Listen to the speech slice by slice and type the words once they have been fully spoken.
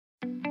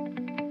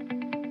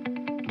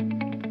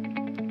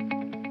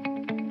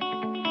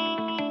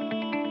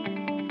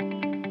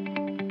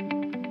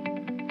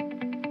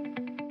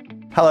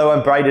Hello,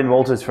 I'm Braden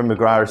Walters from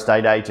McGrath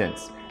Estate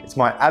Agents. It's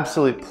my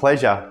absolute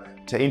pleasure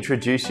to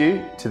introduce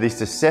you to this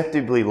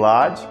deceptively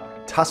large,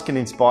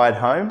 Tuscan-inspired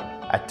home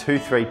at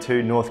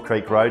 232 North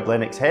Creek Road,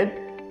 Lennox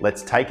Head.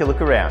 Let's take a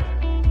look around.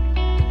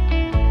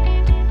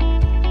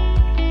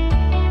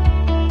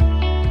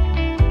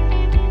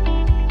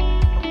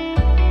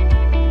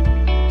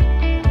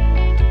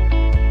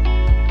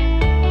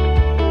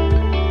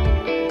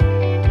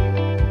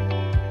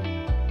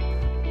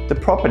 The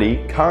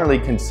property currently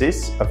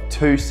consists of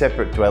two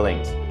separate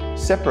dwellings,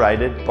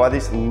 separated by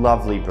this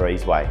lovely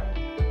breezeway.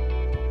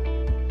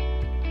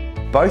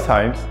 Both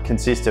homes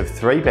consist of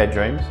 3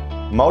 bedrooms,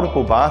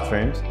 multiple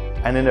bathrooms,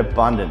 and an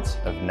abundance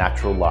of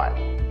natural light.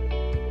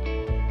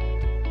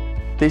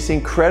 This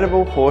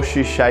incredible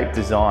horseshoe-shaped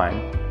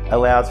design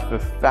allows for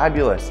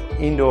fabulous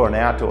indoor and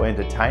outdoor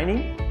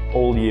entertaining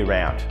all year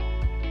round.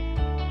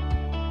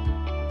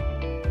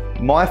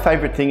 My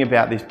favourite thing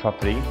about this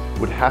property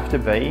would have to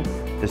be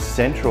the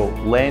central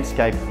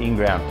landscaped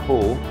in-ground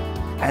pool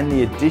and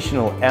the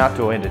additional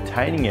outdoor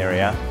entertaining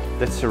area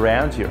that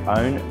surrounds your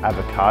own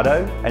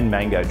avocado and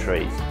mango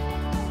trees.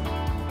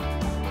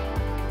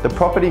 The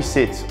property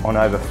sits on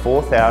over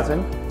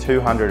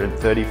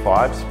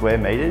 4,235 square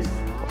metres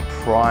of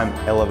prime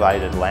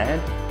elevated land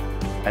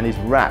and is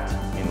wrapped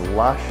in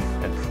lush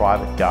and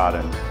private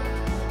gardens.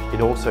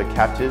 It also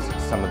captures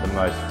some of the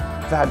most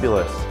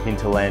fabulous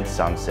hinterland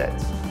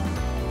sunsets.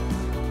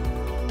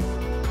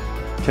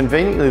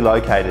 Conveniently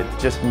located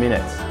just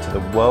minutes to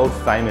the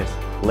world-famous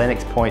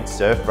Lennox Point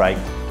surf break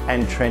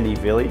and trendy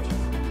village,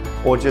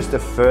 or just a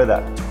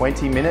further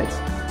 20 minutes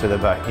to the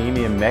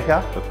bohemian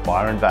mecca of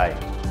Byron Bay.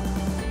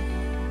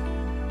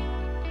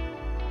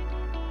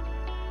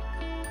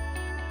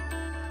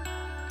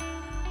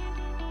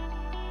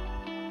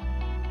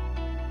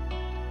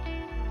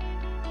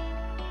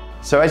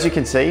 So as you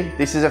can see,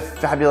 this is a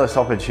fabulous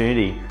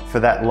opportunity for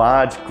that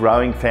large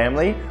growing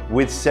family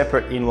with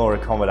separate in-law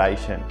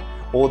accommodation,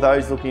 or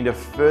those looking to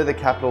further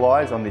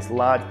capitalise on this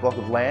large block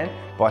of land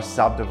by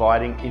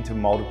subdividing into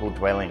multiple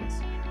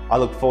dwellings. I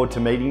look forward to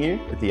meeting you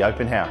at the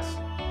open house.